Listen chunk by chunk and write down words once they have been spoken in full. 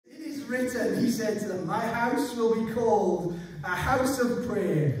written, he said to them, my house will be called a house of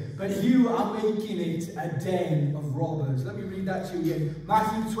prayer, but you are making it a den of robbers. Let me read that to you again.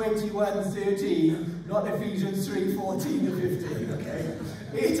 Matthew 21:13, not Ephesians 3:14 to 15, okay?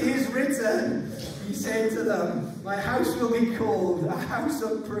 It is written, he said to them, my house will be called a house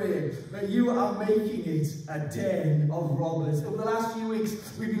of prayer, but you are making it a den of robbers. Over the last few weeks,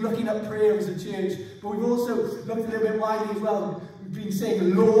 we've been looking at prayer as a church, but we've also looked a little bit widely as well. We've been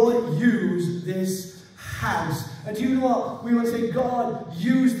saying, Lord, use this house. And do you know what? We want to say, God,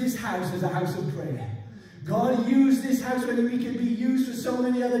 use this house as a house of prayer. God, use this house when we can be used for so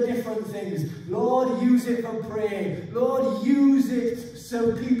many other different things. Lord, use it for prayer. Lord, use it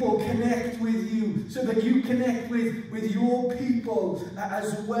so people connect with you, so that you connect with your people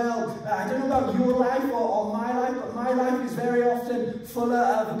as well. I don't know about your life or my life, but my life is very often full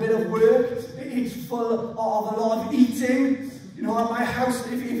of a bit of work. It's full of a lot of eating. You know, at my house,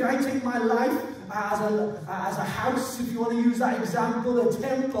 if I take my life as a house, if you want to use that example, a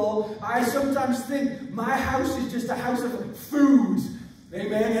temple, I sometimes think my house is just a house of food.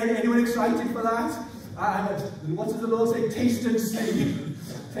 Amen? Anyone excited for that? What does the Lord say? Taste and see.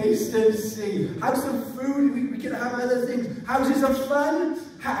 Taste and see. House of food, we can have other things. Houses of fun,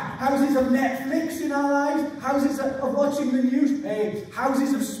 houses of Netflix in our lives, houses of watching the news,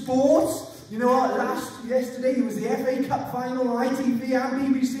 houses of sports. You know what, yesterday it was the FA Cup final on ITV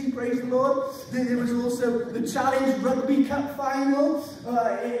and BBC, praise the Lord. There was also the Challenge Rugby Cup final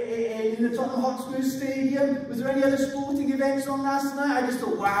in the Tottenham Hotspur Stadium. Was there any other sporting events on last night? I just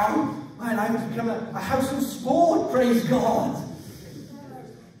thought, wow, my life has become a house of sport, praise God.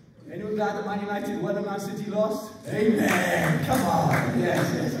 Anyone glad that Man United won and Man City lost? Amen, come on,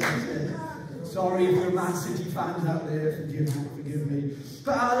 yes. Sorry if there are Man City fans out there, forgive me.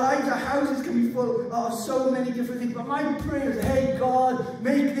 But our lives, our houses can be full of so many different things. But my prayer is, hey God,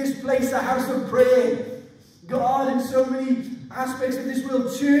 make this place a house of prayer. God, in so many aspects of this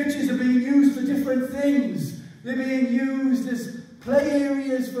world, churches are being used for different things. They're being used as play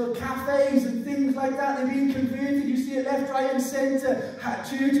areas for cafes and things like that. They're being converted. You see it left, right and centre.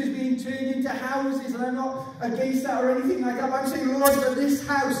 Churches being turned into houses. And I'm not against that or anything like that. But I'm saying, Lord, for this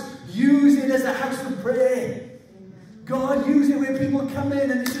house, use it as a house of prayer. God, use it where people come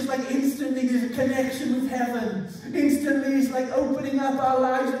in and it's just like instantly there's a connection with heaven. Instantly it's like opening up our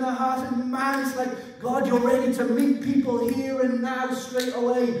lives and our hearts, and man, it's like, God, you're ready to meet people here and now straight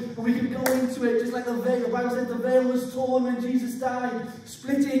away. And we can go into it just like the veil. The Bible said the veil was torn when Jesus died,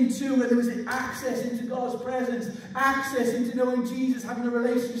 split in two, and there was access into God's presence, access into knowing Jesus, having a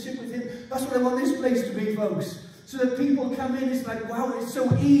relationship with him. That's what I want this place to be, folks. So that people come in, it's like, wow, it's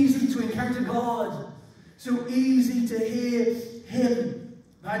so easy to encounter God. So easy to hear him.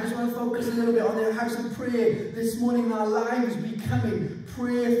 I just want to focus a little bit on the house of prayer this morning. Our lives becoming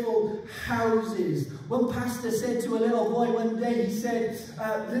prayerful houses. One pastor said to a little boy one day, he said,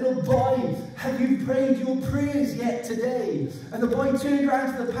 little boy, have you prayed your prayers yet today? And the boy turned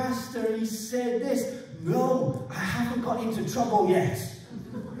around to the pastor and he said this, no, I haven't got into trouble yet.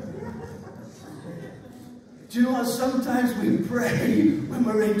 Do you know what? Sometimes we pray when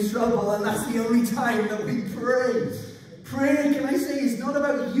we're in trouble, and that's the only time that we pray. Prayer, can I say, is not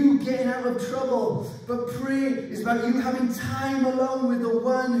about you getting out of trouble, but prayer is about you having time alone with the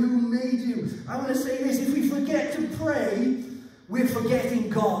one who made you. I want to say this, if we forget to pray, we're forgetting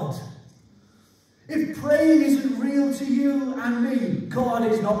God. If praying isn't real to you and me,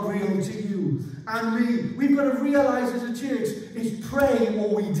 God is not real to you and me. We've got to realize as a church, it's pray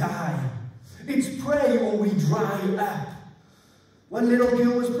or we die. It's pray or we dry up. One little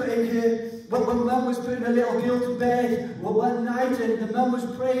girl was put in here, when mum was putting a little girl to bed one night, and the mum was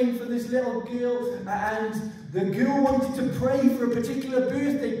praying for this little girl, and the girl wanted to pray for a particular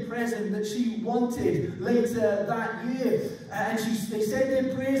birthday present that she wanted later that year. And they said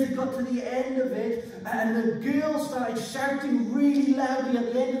their prayers, they got to the end of it, and the girl started shouting really loudly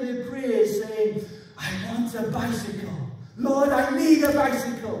at the end of their prayers, saying, I want a bicycle. Lord, I need a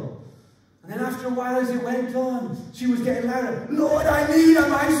bicycle. And then after a while, as it went on, she was getting louder. Lord, I need a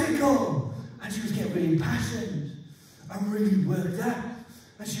bicycle. And she was getting really passionate and really worked up.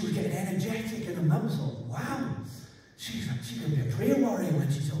 And she was getting energetic. And the mum thought, wow, she's going to be a prayer warrior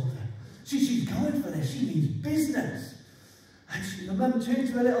when she's older. She's going for this. She needs business. And the mum turned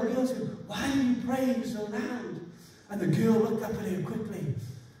to her little girl and said, why are you praying so loud? And the girl looked up at her quickly.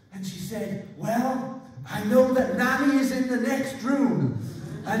 And she said, well, I know that Nanny is in the next room.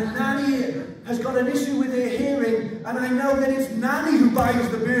 And Nanny has got an issue with her hearing, and I know that it's Nanny who buys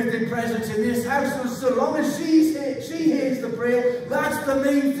the birthday presents in this house, so long as she hears the prayer, that's the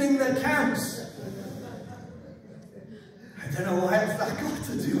main thing that counts. I don't know what else that got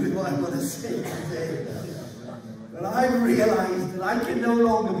to do with what I'm say today that I've realized that I can no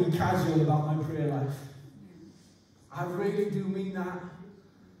longer be casual about my prayer life. I really do mean that.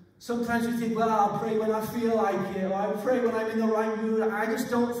 Sometimes we think, well, I'll pray when I feel like it, or I'll pray when I'm in the right mood. I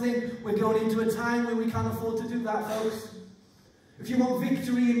just don't think we're going into a time where we can't afford to do that, folks. If you want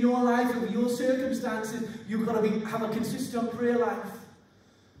victory in your life and your circumstances, you've got to have a consistent prayer life.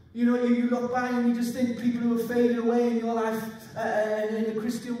 You know, you look back and you just think people who have faded away in your life and in the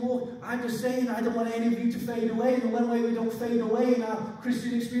Christian walk. I'm just saying, I don't want any of you to fade away. And the one way we don't fade away in our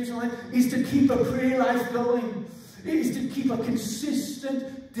Christian experience in life is to keep a prayer life going. It is to keep a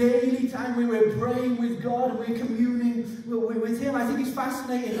consistent daily time where we're praying with God and we're communing with Him. I think it's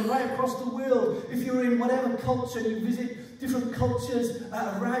fascinating that right across the world, if you're in whatever culture, you visit different cultures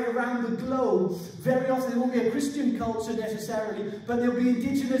right around the globe, very often there won't be a Christian culture necessarily, but there'll be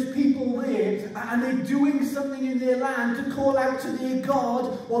indigenous people there, and they're doing something in their land to call out to their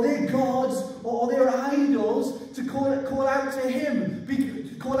God, or their gods, or their idols, to call out to Him,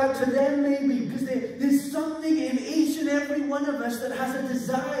 call out to them maybe, because there's something in each and every one of us that has a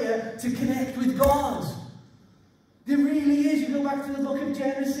desire to connect with God. There really is. You go back to the book of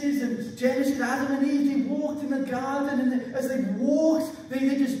Genesis, and Adam and Eve, they walked in the garden, and as they walked, they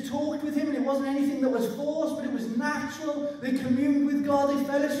just talked with Him, and it wasn't anything that was forced, but it was natural. They communed with God, they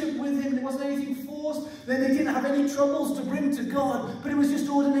fellowshiped with Him, there wasn't anything forced. They didn't have any troubles to bring to God, but it was just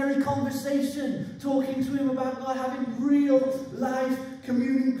ordinary conversation, talking to Him about God, having real life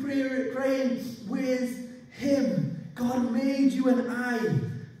communing, praying with Him. God made you and I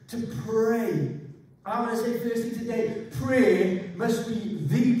to pray. I want to say firstly today, prayer must be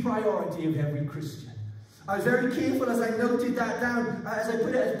the priority of every Christian. I was very careful as I noted that down, as I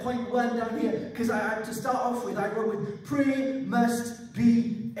put it as point 1 down here, because to start off with, I wrote with, prayer must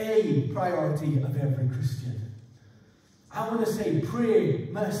be a priority of every Christian. I want to say prayer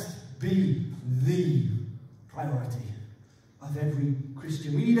must be the priority of every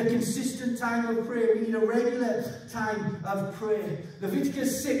Christian. We need a consistent time of prayer. We need a regular time of prayer.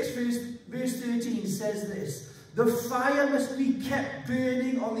 Leviticus 6, verse 13 says this: the fire must be kept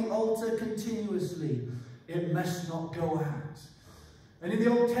burning on the altar continuously. It must not go out. And in the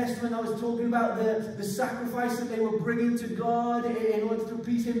Old Testament, I was talking about the sacrifice that they were bringing to God in order to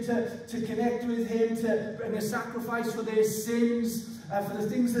please Him, to connect with Him, to bring a sacrifice for their sins, for the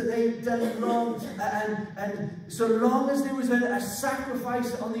things that they'd done wrong. And so long as there was a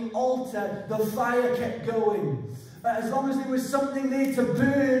sacrifice on the altar, the fire kept going. As long as there was something there to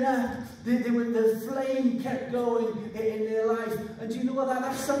burn up, the flame kept going in their life. And do you know what?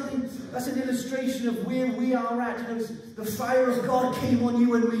 That's an illustration of where we are at. You know, the fire of God came on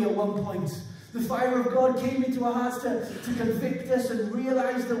you and me at one point. The fire of God came into our hearts to convict us and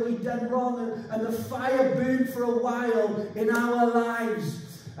realize that we'd done wrong. And the fire burned for a while in our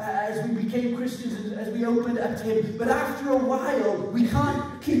lives as we became Christians and as we opened up to Him. But after a while, we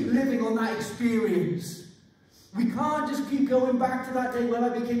can't keep living on that experience. We can't just keep going back to that day when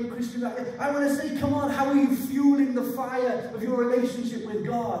I became a Christian. I want to say, come on, how are you fueling the fire of your relationship with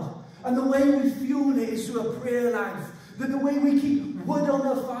God? And the way we fuel it is through a prayer life. The way we keep wood on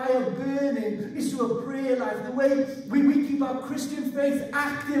the fire burning is through a prayer life. The way we keep our Christian faith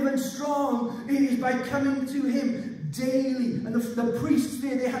active and strong is by coming to Him daily. And the priests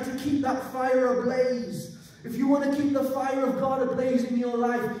there, they had to keep that fire ablaze. If you want to keep the fire of God ablaze in your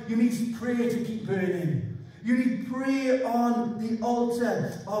life, you need prayer to keep burning. You need prayer on the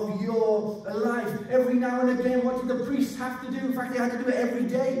altar of your life. Every now and again, what did the priests have to do? In fact, they had to do it every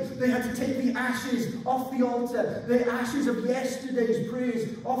day. They had to take the ashes off the altar. The ashes of yesterday's prayers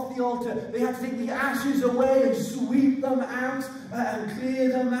off the altar. They had to take the ashes away and sweep them out and clear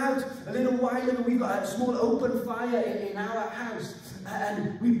them out. A little while ago, we got a small open fire in our house.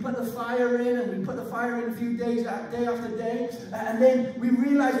 And we put the fire in, and we put the fire in a few days, day after day, and then we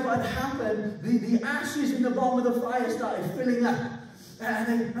realized what had happened. The ashes in the bottom of the fire started filling up.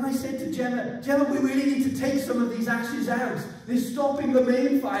 And I said to Gemma, we really need to take some of these ashes out. They're stopping the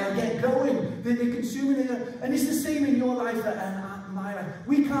main fire get going. They're consuming it. And it's the same in your life and my life.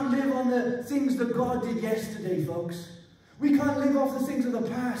 We can't live on the things that God did yesterday, folks. We can't live off the things of the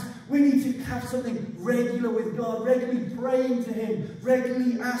past. We need to have something regular with God, regularly praying to Him,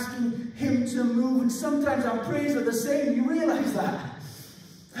 regularly asking Him to move. And sometimes our prayers are the same. You realize that?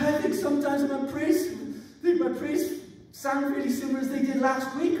 I think sometimes my prayers sound really similar as they did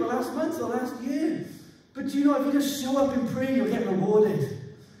last week or last month or last year. But you know, if you just show up in prayer, you'll get rewarded.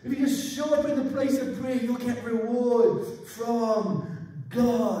 If you just show up in the place of prayer, you'll get reward from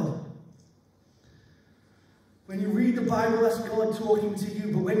God. When you read the Bible, that's God talking to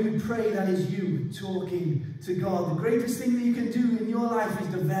you. But when you pray, that is you talking to God. The greatest thing that you can do in your life is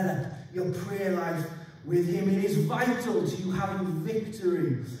develop your prayer life with him. It is vital to you having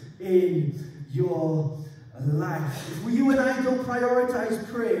victory in your life. If you and I don't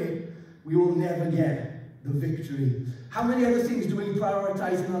prioritize prayer, we will never get the victory. How many other things do we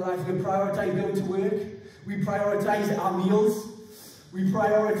prioritize in our life? We prioritize going to work. We prioritize our meals. We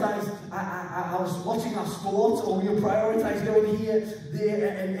prioritize watching our sport, or we prioritize going here,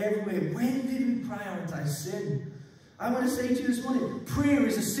 there, and everywhere. When did we prioritize sin? I want to say to you this morning, prayer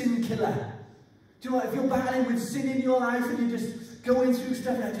is a sin killer. Do you know what? If you're battling with sin in your life and you're just going through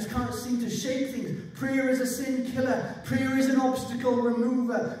stuff and I just can't seem to shake things, prayer is a sin killer. Prayer is an obstacle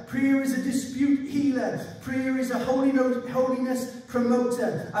remover. Prayer is a dispute healer. Prayer is a holiness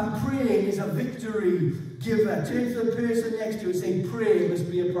promoter. And prayer is a victory giver. Turn to the person next to you and say, prayer must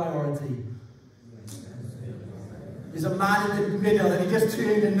be a priority. There's a man in the middle and he just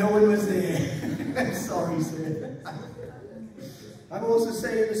turned and no one was there. Sorry, sir. I'm also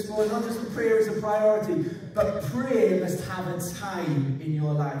saying this morning, not just that prayer is a priority, but prayer must have a time in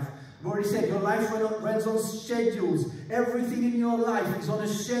your life. I've already said your life runs on schedules. Everything in your life is on a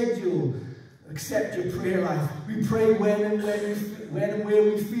schedule, except your prayer life. We pray when and where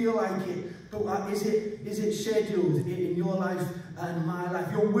we feel like it. But is it scheduled in your life and my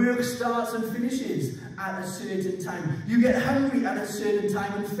life? Your work starts and finishes at a certain time. You get hungry at a certain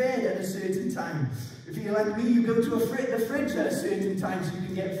time and fed at a certain time. If you're like me, you go to the fridge at a certain time so you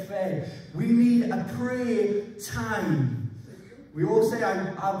can get fed. We need a prayer time. We all say,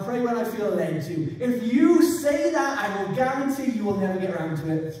 I'll pray when I feel led to. If you say that, I will guarantee you will never get around to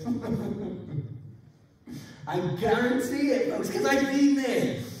it. I guarantee it, folks, because I've been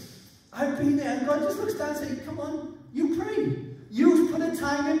there. I've been there, and God just looks down and says, come on, you pray. You put a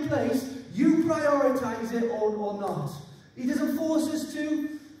time in place, you prioritize it or not. He doesn't force us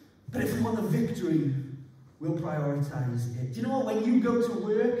to, but if we want the victory, we'll prioritize it. Do you know what? When you go to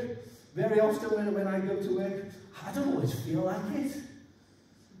work, very often when I go to work, I don't always feel like it.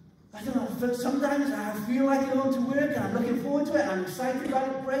 I don't know, sometimes I feel like going to work and I'm looking forward to it, I'm excited about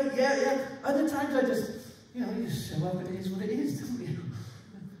it, great, yeah. Other times I just, you just show up and it is what it is, don't you?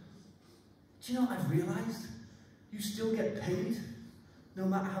 Do you know what I've realised? You still get paid, no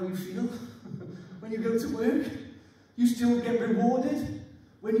matter how you feel. When you go to work, you still get rewarded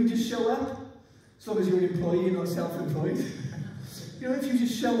when you just show up. As long as you're an employee, you're not self-employed. If you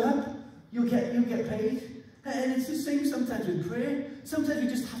just show up, you'll get paid. And it's the same sometimes with prayer. Sometimes you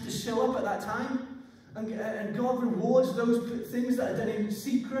just have to show up at that time. And God rewards those things that are done in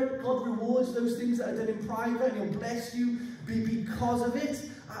secret. God rewards those things that are done in private. And He'll bless you because of it.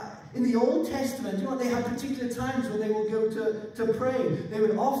 In the Old Testament, they had particular times when they would go to pray. They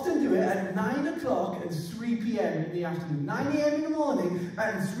would often do it at 9 o'clock and 3 p.m. in the afternoon. 9 a.m. in the morning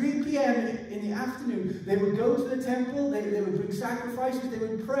and 3 p.m. in the afternoon. They would go to the temple, they would bring sacrifices, they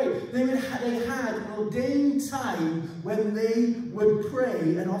would pray. They had an ordained time when they would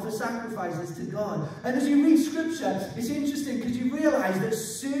pray and offer sacrifices to God. And as you read Scripture, it's interesting because you realise that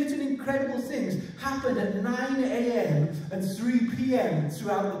certain incredible things happened at 9 a.m. and 3 p.m.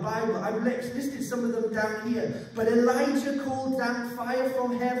 throughout the Bible. I've listed some of them down here. But Elijah called down fire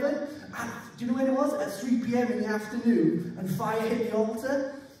from heaven. Do you know when it was? At 3 p.m. in the afternoon. And fire hit the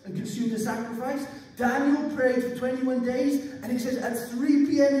altar and consumed the sacrifice. Daniel prayed for 21 days. And it says at 3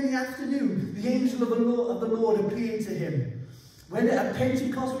 p.m. in the afternoon, the angel of the Lord appeared to him. When at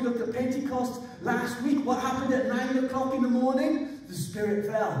Pentecost, we looked at Pentecost last week. What happened at 9 o'clock in the morning? The Spirit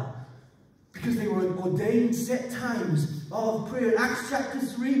fell. Because they were ordained set times of prayer. In Acts chapter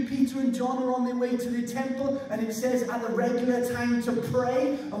 3, Peter and John are on their way to the temple, and it says at the regular time to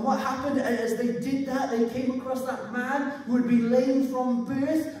pray. And what happened as they did that, they came across that man who had been lame from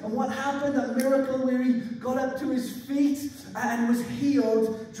birth. And what happened? That miracle where he got up to his feet and was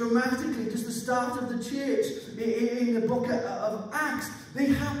healed dramatically. Just the start of the church in the book of Acts. They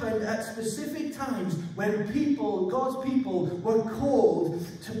happened at specific times when people, God's people, were called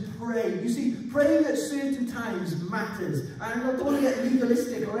to pray. You see, praying at certain times matters. And I'm not going to get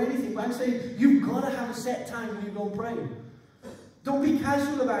legalistic or anything, but I'm saying you've got to have a set time when you go and pray. Don't be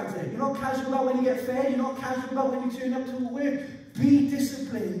casual about it. You're not casual about when you get fed. You're not casual about when you turn up to work. Be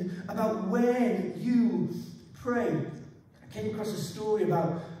disciplined about when you pray. I came across a story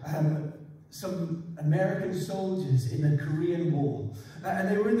about some American soldiers in the Korean War. And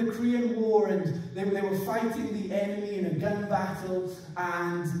they were in the Korean War, and they were fighting the enemy in a gun battle,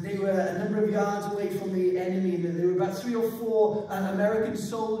 and they were a number of yards away from the enemy, and there were about 3 or 4 American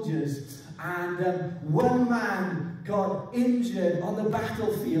soldiers, and one man got injured on the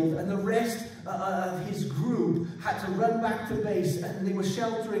battlefield, and the rest of his group had to run back to base, and they were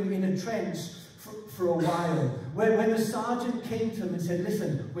sheltering in a trench for a while. When the sergeant came to them and said,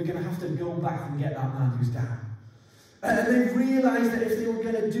 listen, we're going to have to go back and get that man who's down. And they realised that if they were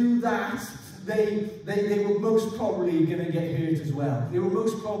going to do that, they were most probably going to get hurt as well. They were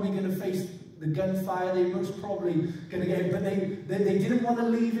most probably going to face the gunfire. They were most probably going to get hurt. But they didn't want to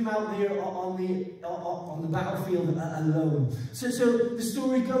leave him out there on the battlefield alone. So the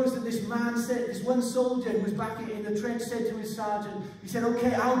story goes that this man said, this one soldier who was back in the trench said to his sergeant, he said,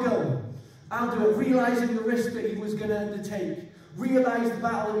 okay, I'll go. I'll do it. Realising the risk that he was going to undertake. Realised the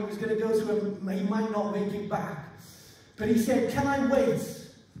battle that he was going to go through and he might not make it back. But he said, can I wait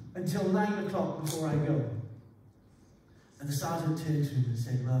until 9 o'clock before I go? And the sergeant turned to him and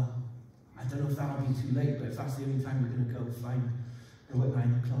said, well, I don't know if that'll be too late, but if that's the only time we're going to go, fine, go at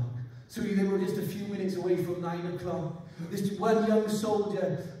 9 o'clock. So they were just a few minutes away from 9 o'clock. This one young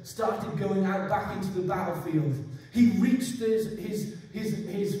soldier started going out back into the battlefield. He reached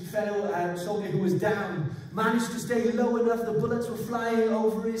his fellow soldier who was down, managed to stay low enough, the bullets were flying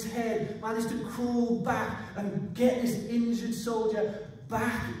over his head, managed to crawl back and get this injured soldier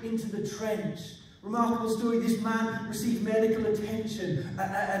back into the trench. Remarkable story. This man received medical attention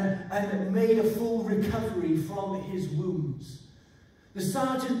and made a full recovery from his wounds. The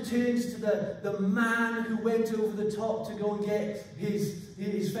sergeant turns to the man who went over the top to go and get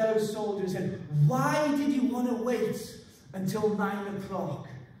his fellow soldier and said, why did you want to wait until 9 o'clock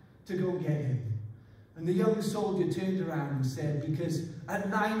to go and get him? And the young soldier turned around and said, because at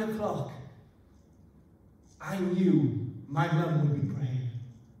 9 o'clock, I knew my mum would be praying.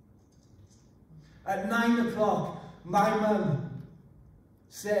 At 9 o'clock, my mum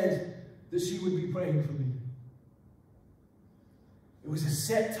said that she would be praying for me. It was a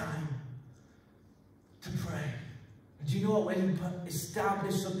set time to pray. And do you know what? When you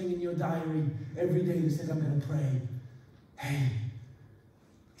establish something in your diary every day that says, I'm going to pray, hey,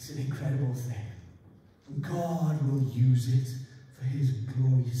 it's an incredible thing. And God will use it for his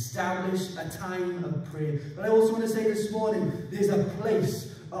glory. Establish a time of prayer. But I also want to say this morning, there's a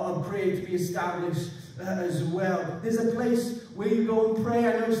place of prayer to be established as well. There's a place where you go and pray.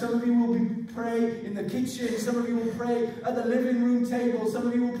 I know some of you will pray in the kitchen. Some of you will pray at the living room table. Some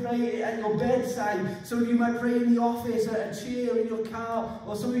of you will pray at your bedside. Some of you might pray in the office, at a chair, in your car.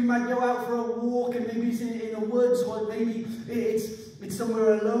 Or some of you might go out for a walk and maybe it's in the woods, or maybe it's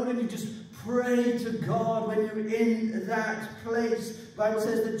somewhere alone and you just pray to God when you're in that place. The Bible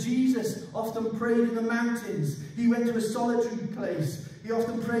says that Jesus often prayed in the mountains. He went to a solitary place. He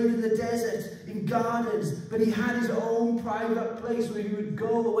often prayed in the desert, in gardens, but he had his own private place where he would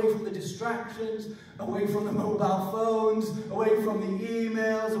go away from the distractions, away from the mobile phones, away from the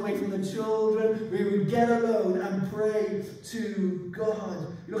emails, away from the children, where he would get alone and pray to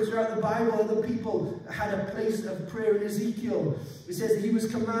God. You look throughout the Bible, other people had a place of prayer. In Ezekiel, it says that he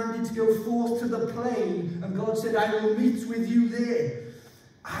was commanded to go forth to the plain, and God said, I will meet with you there.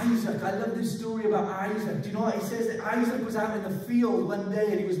 Isaac, I love this story about Isaac. Do you know what? It says that Isaac was out in the field one day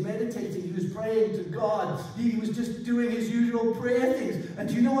and he was meditating, he was praying to God. He was just doing his usual prayer things. And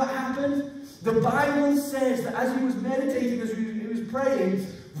do you know what happened? The Bible says that as he was meditating, as he was praying,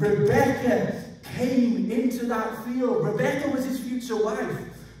 Rebecca came into that field. Rebecca was his future wife.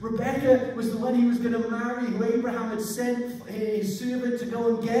 Rebecca was the one he was going to marry, who Abraham had sent his servant to go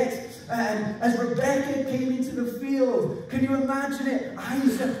and get. And as Rebecca came into the field, can you imagine it?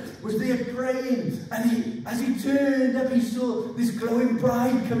 Isaac was there praying, and as he turned up, he saw this glowing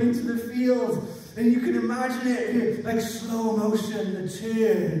bride come into the field. And you can imagine it like slow motion, the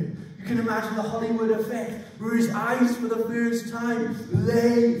turn. You can imagine the Hollywood effect, where his eyes for the first time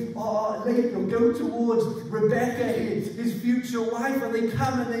go towards Rebecca, his future wife, and they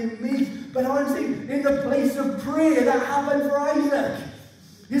come and they meet. But I want to say, in the place of prayer, that happened for Isaac.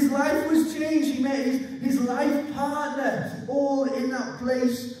 His life was changed. He met his life partner, all in that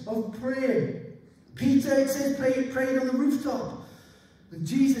place of prayer. Peter, it says, prayed on the rooftop. And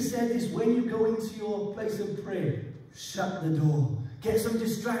Jesus said this, when you go into your place of prayer, shut the door. Get some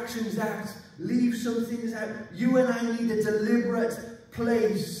distractions out. Leave some things out. You and I need a deliberate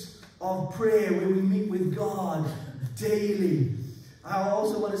place of prayer where we meet with God daily. I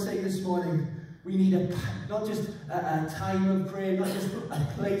also want to say this morning, we need not just a time of prayer, not just a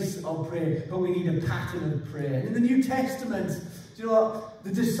place of prayer, but we need a pattern of prayer. And in the New Testament, do you know what?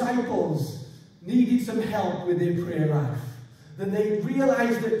 The disciples needed some help with their prayer life. That they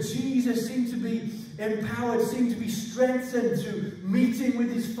realized that Jesus seemed to be empowered, seemed to be strengthened through meeting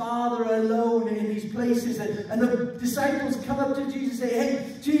with his Father alone in these places. And the disciples come up to Jesus and say,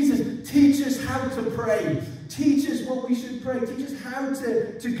 hey, Jesus, teach us how to pray. Teach us what we should pray. Teach us how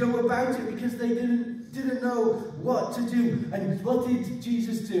to go about it, because they didn't didn't know what to do. And what did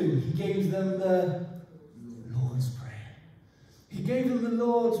Jesus do? He gave them the Lord's Prayer. He gave them the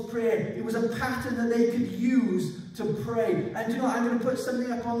Lord's Prayer. It was a pattern that they could use to pray. And you know, I'm going to put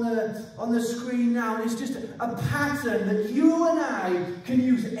something up on the screen now. And it's just a pattern that you and I can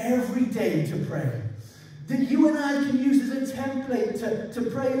use every day to pray. That you and I can use as a template to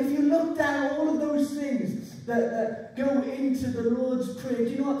pray. And if you look down all of those things that go into the Lord's Prayer, do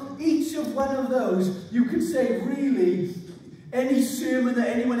you know what? Each of one of those, you could say, really, any sermon that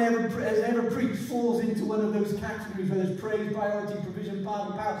anyone has ever preached falls into one of those categories, whether it's praise, priority, provision,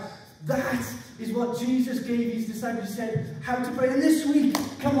 pardon, power. That is what Jesus gave his disciples. He said, how to pray. And this week,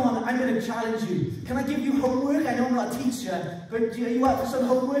 come on, I'm going to challenge you. Can I give you homework? I know I'm not a teacher, but are you up for some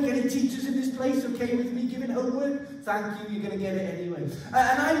homework? Any teachers in this place okay with me giving homework? Thank you, you're going to get it anyway. And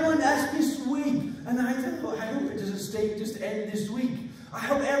I want us this week, and I hope it doesn't stay just end this week. I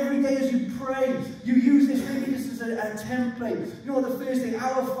hope every day as you pray, you use this maybe just as a template. You know the first thing,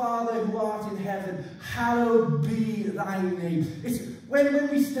 our Father who art in heaven, hallowed be thy name. It's when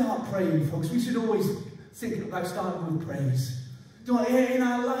we start praying, folks, we should always think about starting with praise. In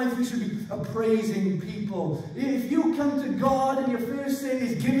our life, we should be a praising people. If you come to God and your first thing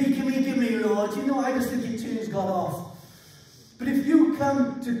is, give me, Lord, you know, I just think it turns God off. But if you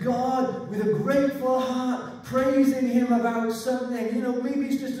come to God with a grateful heart, praising him about something, you know, maybe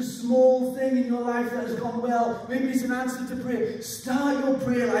it's just a small thing in your life that has gone well, maybe it's an answer to prayer, start your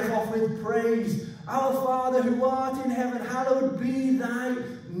prayer life off with praise. Our Father who art in heaven, hallowed be thy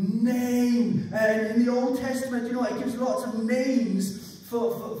name. And in the Old Testament, you know, it gives lots of names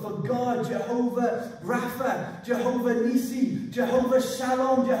for God. Jehovah Rapha, Jehovah Nisi, Jehovah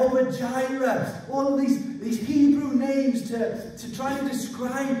Shalom, Jehovah Jireh. All of these Hebrew names to try to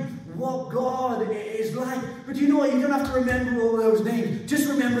describe what God is like. But you know what? You don't have to remember all those names. Just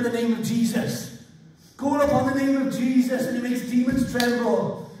remember the name of Jesus. Call upon the name of Jesus and it makes demons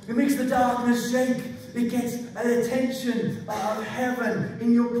tremble. It makes the darkness shake. It gets an attention of heaven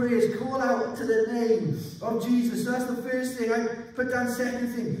in your prayers. Call out to the name of Jesus. So that's the first thing. I put down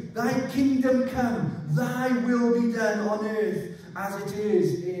second thing. Thy kingdom come. Thy will be done on earth as it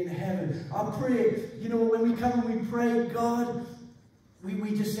is in heaven. I pray, you know, when we come and we pray, God,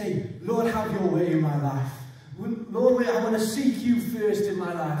 we just say, Lord, have your way in my life. Lord, I want to seek you first in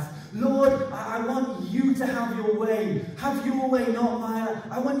my life. Lord, I want you to have your way. Have your way, not mine.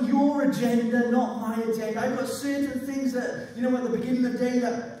 I want your agenda, not my agenda. I've got certain things that, you know, at the beginning of the day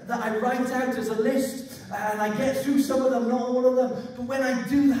that I write out as a list, and I get through some of them, not all of them. But when I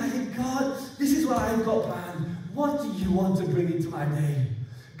do that, I think, God, this is what I've got planned. What do you want to bring into my day?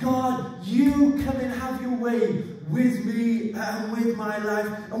 God, you come and have your way with me and with my life.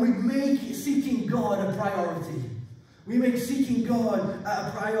 And we make seeking God a priority. We make seeking God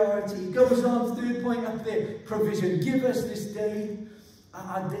a priority. It goes on, third point up there, provision. Give us this day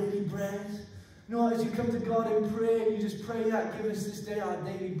our daily bread. You know, as you come to God in prayer, you just pray that, give us this day our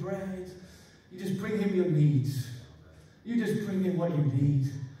daily bread. You just bring him your needs. You just bring him what you need.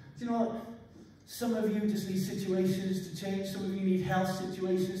 Do you know what? Some of you just need situations to change. Some of you need health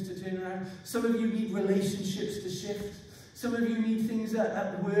situations to turn around. Some of you need relationships to shift. Some of you need things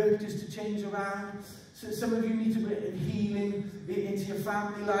at work just to change around. So some of you need to bring healing into your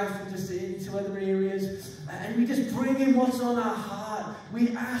family life and just into other areas. And we just bring in what's on our heart. We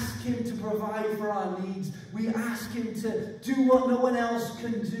ask him to provide for our needs. We ask him to do what no one else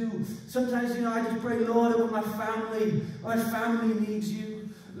can do. Sometimes, you know, I just pray, Lord, over my family. My family needs you.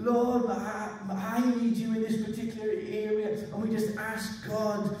 Lord, I need you in this particular area. And we just ask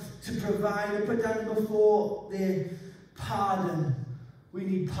God to provide. I put down before the pardon. We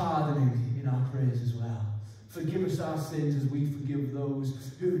need pardoning in our prayers as well. Forgive us our sins as we forgive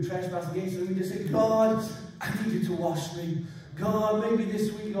those who trespass against us. We just say, God, I need you to wash me. God, maybe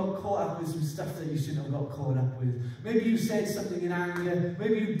this week you got caught up with some stuff that you shouldn't have got caught up with. Maybe you said something in anger.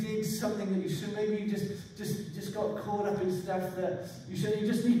 Maybe you did something that you shouldn't. Maybe you just got caught up in stuff that you shouldn't. You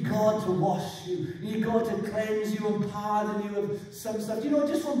just need God to wash you. You need God to cleanse you and pardon you of some stuff. You know,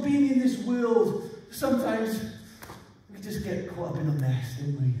 just from being in this world, sometimes we just get caught up in a mess,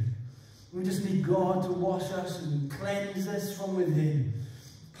 don't we? We just need God to wash us and cleanse us from within.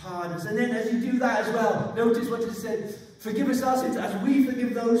 Pardon us. And then as you do that as well, notice what it said. Forgive us our sins as we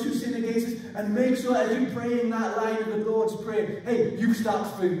forgive those who sin against us. And make sure as you pray in that line of the Lord's Prayer, hey, you start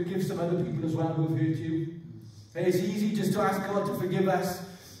to forgive some other people as well who have hurt you. Hey, it's easy just to ask God to forgive us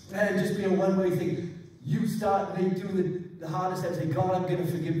and just be a one-way thing. You start doing the hardest step. Say, God, I'm going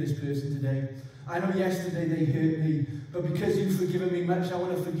to forgive this person today. I know yesterday they hurt me, but because you've forgiven me much, I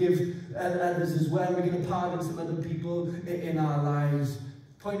want to forgive others as well. We're going to pardon some other people in our lives.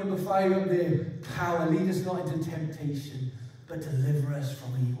 Point number 5 up there, power. Lead us not into temptation, but deliver us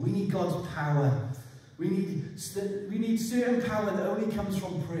from evil. We need God's power. We need certain power that only comes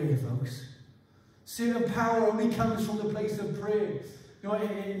from prayer, folks. Certain power only comes from the place of prayer. You know,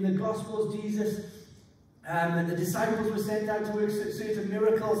 in the Gospels, Jesus and the disciples were sent out to work certain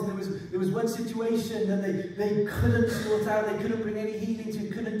miracles, and there was one situation that they couldn't sort out. They couldn't bring any healing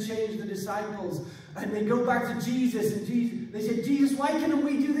to, couldn't change the disciples. And they go back to Jesus, and they said, Jesus, why can't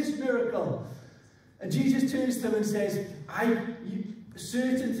we do this miracle? And Jesus turns to them and says,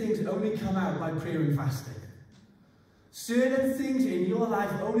 certain things only come out by prayer and fasting. Certain things in your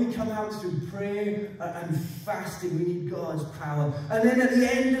life only come out through prayer and fasting. We need God's power. And then at the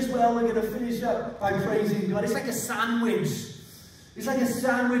end as well, we're going to finish up by praising God. It's like a sandwich. It's like a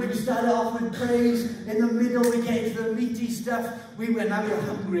sandwich. We start off with praise. In the middle, we get into the meaty stuff. Now you're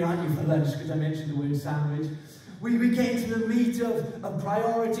hungry, aren't you, for lunch? Because I mentioned the word sandwich. We get into the meat of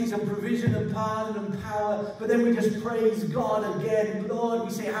priorities and provision and pardon and power, but then we just praise God again. Lord,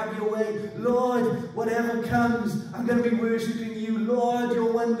 we say, have your way. Lord, whatever comes, I'm going to be worshipping you. Lord,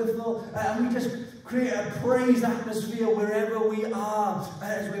 you're wonderful. And we just create a praise atmosphere wherever we are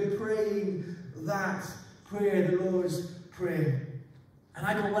as we're praying that prayer, the Lord's Prayer. And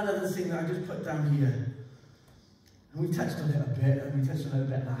I got one other thing that I just put down here. And we touched on it a bit, and we touched on it a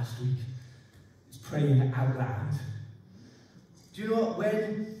bit last week. Praying out loud. Do you know what?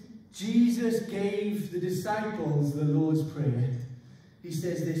 When Jesus gave the disciples the Lord's Prayer, he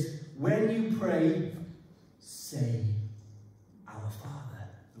says this, when you pray, say, Our Father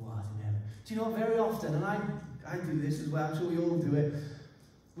who art in heaven. Do you know what? Very often, and I do this as well, I'm sure we all do it,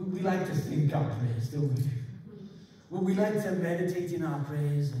 we like to think our prayers, don't we? Well, we like to meditate in our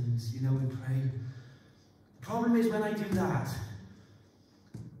prayers and, we pray. The problem is when I do that,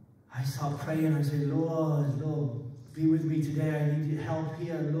 I start praying, I say, Lord, be with me today. I need your help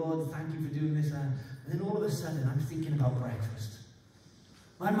here. Lord, thank you for doing this. And then all of a sudden, I'm thinking about breakfast.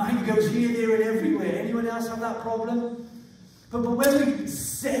 My mind goes here, there, and everywhere. Anyone else have that problem? But when we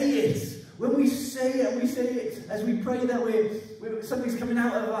say it, we say it as we pray that something's coming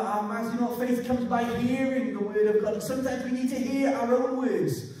out of our mouths. You know, faith comes by hearing the word of God. Sometimes we need to hear our own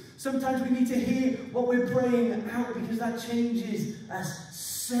words. Sometimes we need to hear what we're praying out, because that changes us.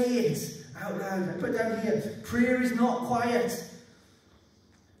 Say it out loud. I put down here, prayer is not quiet.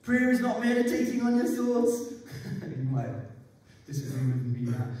 Prayer is not meditating on your thoughts. You might disagree with me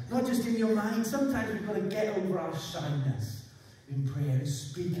that. Not just in your mind. Sometimes we've got to get over our shyness in prayer and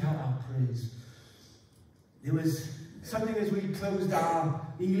speak out our prayers. There was something as we closed our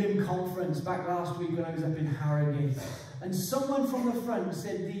Elim conference back last week when I was up in Harrogate. And someone from the front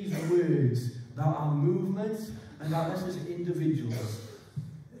said these words about our movement and about us as individuals.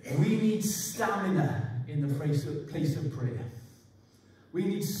 We need stamina in the place of prayer. We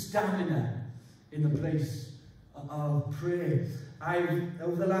need stamina in the place of prayer.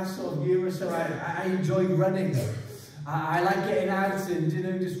 Over the last sort of year or so, I enjoyed running. I like getting out and,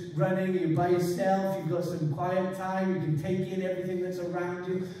 just running. You're by yourself, you've got some quiet time, you can take in everything that's around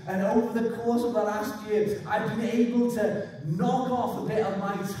you. And over the course of the last year, I've been able to knock off a bit of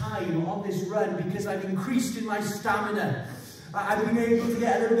my time on this run because I've increased in my stamina. I've been able to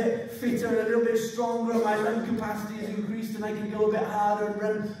get a little bit fitter, a little bit stronger. My lung capacity has increased and I can go a bit harder and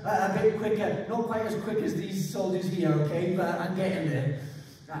run a bit quicker. Not quite as quick as these soldiers here, okay? But I'm getting there.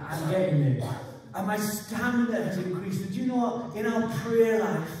 I'm getting there. And my stamina has increased. And do you know what? In our prayer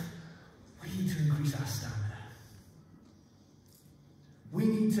life, we need to increase our stamina. We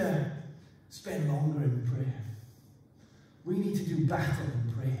need to spend longer in prayer. We need to do battle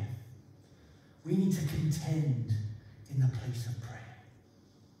in prayer. We need to contend in the place of prayer.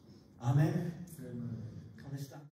 Amen? Amen.